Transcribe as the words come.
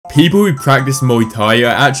People who practice Muay Thai are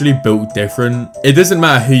actually built different. It doesn't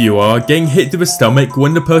matter who you are, getting hit to the stomach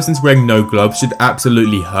when the person's wearing no gloves should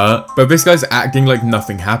absolutely hurt, but this guy's acting like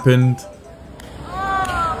nothing happened.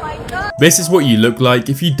 This is what you look like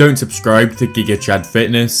if you don't subscribe to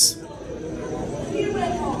GigaChadFitness.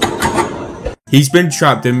 He's been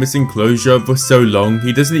trapped in this enclosure for so long,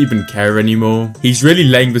 he doesn't even care anymore. He's really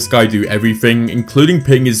letting this guy do everything, including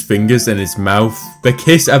putting his fingers in his mouth. The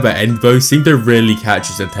kiss at the end though seemed to really catch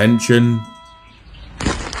his attention.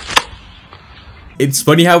 It's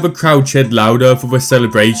funny how the crowd cheered louder for the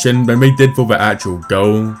celebration than they did for the actual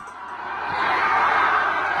goal.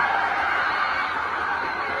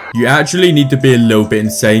 You actually need to be a little bit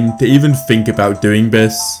insane to even think about doing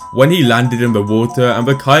this. When he landed in the water and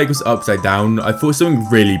the kayak was upside down, I thought something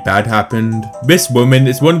really bad happened. This woman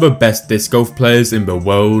is one of the best disc golf players in the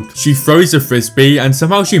world. She throws a frisbee and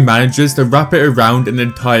somehow she manages to wrap it around an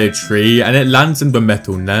entire tree and it lands in the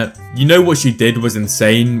metal net. You know what she did was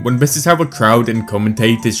insane when this is how the crowd and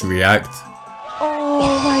commentators react.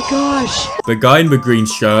 Oh my gosh! The guy in the green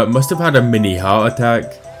shirt must have had a mini heart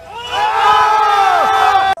attack.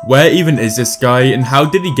 Where even is this guy and how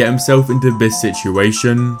did he get himself into this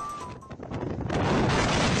situation?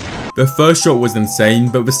 The first shot was insane,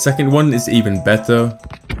 but the second one is even better.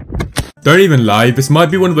 Don't even lie, this might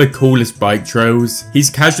be one of the coolest bike trails. He's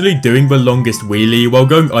casually doing the longest wheelie while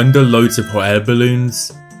going under loads of hot air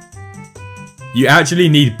balloons. You actually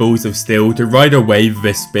need balls of steel to ride a wave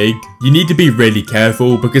this big. You need to be really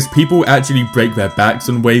careful because people actually break their backs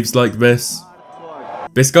on waves like this.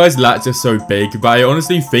 This guy's lats are so big, but I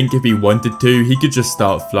honestly think if he wanted to, he could just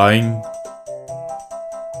start flying.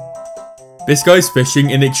 This guy's fishing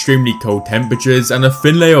in extremely cold temperatures and a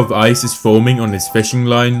thin layer of ice is forming on his fishing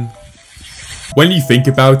line. When you think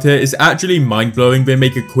about it, it's actually mind-blowing they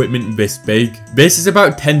make equipment this big. This is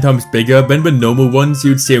about 10 times bigger than the normal ones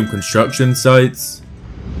you'd see on construction sites.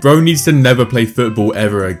 Bro needs to never play football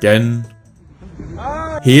ever again.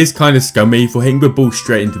 He is kinda scummy for hitting the ball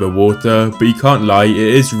straight into the water, but you can't lie, it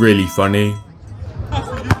is really funny.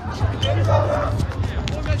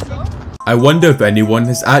 I wonder if anyone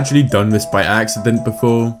has actually done this by accident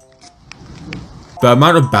before. The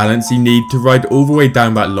amount of balance you need to ride all the way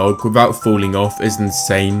down that log without falling off is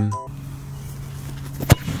insane.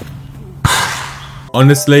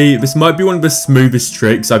 Honestly, this might be one of the smoothest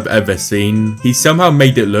tricks I've ever seen. He somehow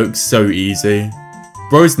made it look so easy.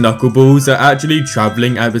 Bro's knuckleballs are actually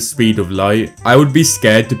travelling at the speed of light. I would be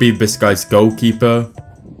scared to be this guy's goalkeeper.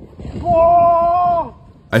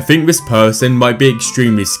 I think this person might be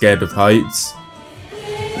extremely scared of heights.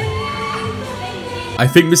 I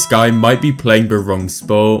think this guy might be playing the wrong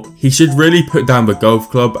sport. He should really put down the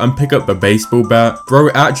golf club and pick up the baseball bat. Bro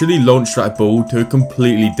actually launched that ball to a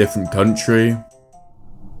completely different country.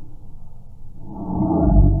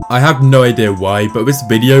 I have no idea why, but this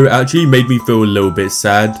video actually made me feel a little bit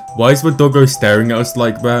sad. Why is the doggo staring at us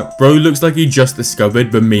like that? Bro looks like he just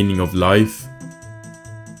discovered the meaning of life.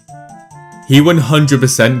 He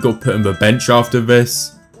 100% got put on the bench after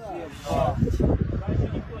this.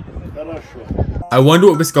 I wonder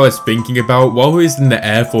what this guy is thinking about while he is in the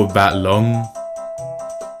air for that long.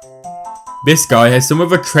 This guy has some of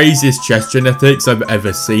the craziest chest genetics I've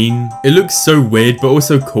ever seen. It looks so weird but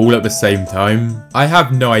also cool at the same time. I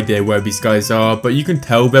have no idea where these guys are, but you can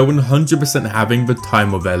tell they're 100% having the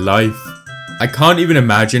time of their life. I can't even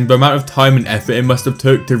imagine the amount of time and effort it must have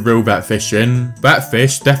took to reel that fish in. That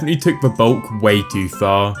fish definitely took the bulk way too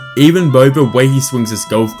far. Even though the way he swings his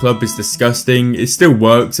golf club is disgusting, it still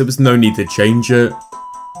works, so there's no need to change it.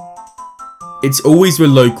 It's always the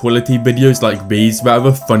low quality videos like these that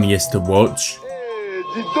are the funniest to watch.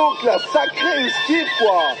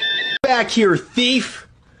 Back here, thief!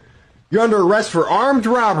 You're under arrest for armed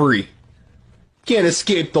robbery. Can't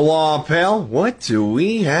escape the law, pal. What do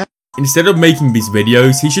we have? Instead of making these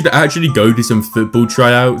videos, he should actually go to some football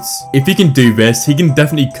tryouts. If he can do this, he can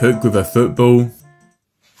definitely cook with a football.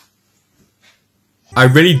 I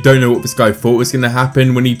really don't know what this guy thought was going to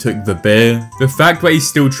happen when he took the beer. The fact that he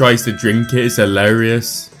still tries to drink it is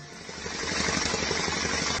hilarious.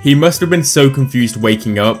 He must have been so confused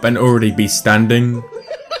waking up and already be standing.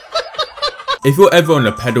 If you're ever on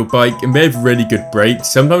a pedal bike and they have really good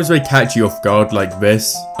brakes, sometimes they catch you off guard like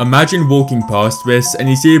this. Imagine walking past this and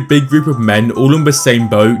you see a big group of men all on the same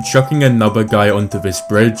boat chucking another guy onto this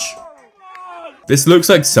bridge. This looks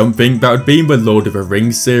like something that would be in the Lord of the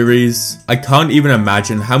Rings series. I can't even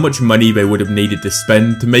imagine how much money they would have needed to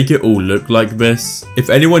spend to make it all look like this. If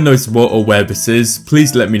anyone knows what or where this is,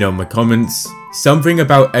 please let me know in the comments. Something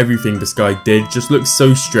about everything this guy did just looks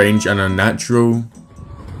so strange and unnatural.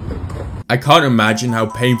 I can't imagine how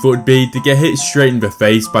painful it would be to get hit straight in the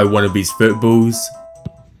face by one of these footballs.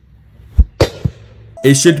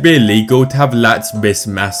 It should be illegal to have lats this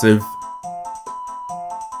massive.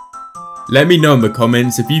 Let me know in the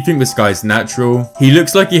comments if you think this guy's natural. He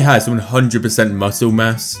looks like he has 100% muscle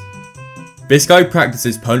mass. This guy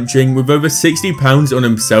practices punching with over 60 pounds on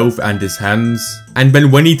himself and his hands. And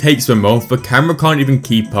then when he takes them off, the camera can't even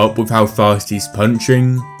keep up with how fast he's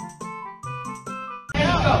punching.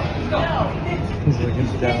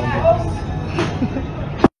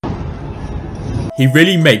 He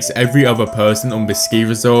really makes every other person on this ski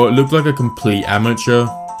resort look like a complete amateur.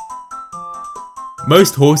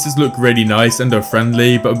 Most horses look really nice and are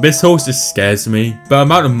friendly, but this horse just scares me. The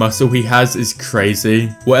amount of muscle he has is crazy.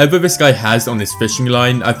 Whatever this guy has on his fishing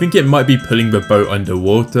line, I think it might be pulling the boat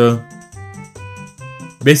underwater.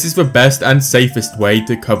 This is the best and safest way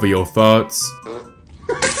to cover your farts.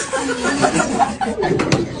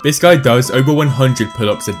 This guy does over 100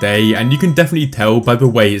 pull-ups a day, and you can definitely tell by the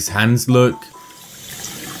way his hands look.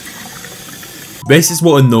 This is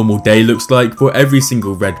what a normal day looks like for every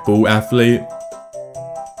single Red Bull athlete.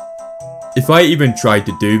 If I even tried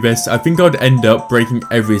to do this, I think I'd end up breaking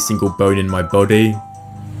every single bone in my body.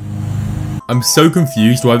 I'm so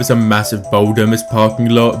confused why there's a massive boulder in this parking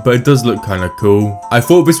lot, but it does look kinda cool. I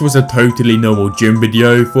thought this was a totally normal gym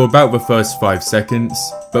video for about the first 5 seconds,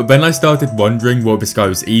 but then I started wondering what this guy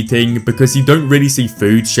was eating because you don't really see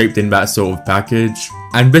food shaped in that sort of package.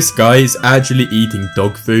 And this guy is actually eating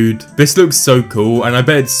dog food. This looks so cool, and I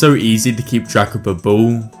bet it's so easy to keep track of a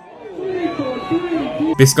bull.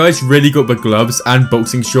 This guy's really got the gloves and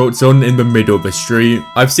boxing shorts on in the middle of the street.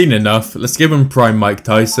 I've seen enough, let's give him prime Mike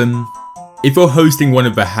Tyson. If you're hosting one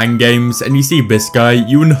of the hang games and you see this guy,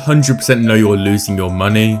 you 100% know you're losing your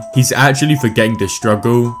money. He's actually forgetting to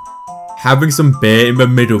struggle. Having some beer in the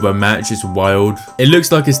middle of a match is wild. It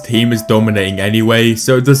looks like his team is dominating anyway,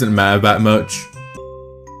 so it doesn't matter that much.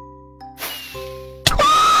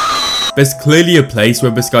 There's clearly a place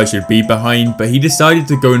where this guy should be behind, but he decided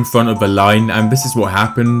to go in front of the line, and this is what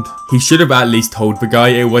happened. He should have at least told the guy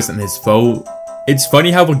it wasn't his fault. It's funny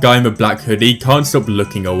how the guy in the black hoodie can't stop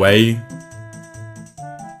looking away.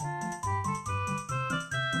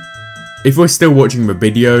 If you're still watching the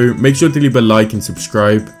video, make sure to leave a like and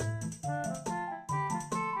subscribe.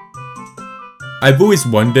 I've always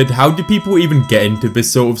wondered, how do people even get into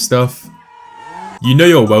this sort of stuff? You know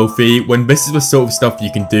you're wealthy when this is the sort of stuff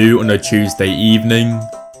you can do on a Tuesday evening.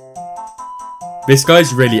 This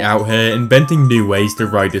guy's really out here inventing new ways to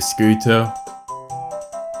ride a scooter.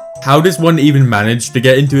 How does one even manage to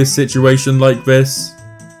get into a situation like this?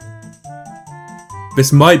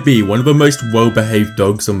 This might be one of the most well-behaved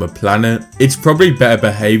dogs on the planet. It's probably better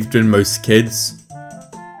behaved than most kids.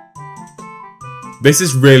 This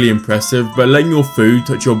is really impressive, but letting your food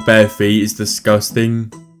touch your bare feet is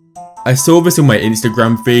disgusting. I saw this on my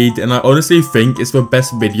Instagram feed, and I honestly think it's the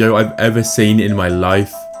best video I've ever seen in my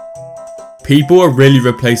life. People are really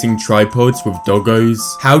replacing tripods with doggos.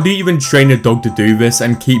 How do you even train a dog to do this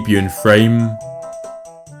and keep you in frame?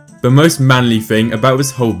 The most manly thing about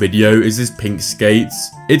this whole video is his pink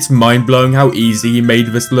skates. It's mind-blowing how easy he made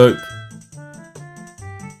this look.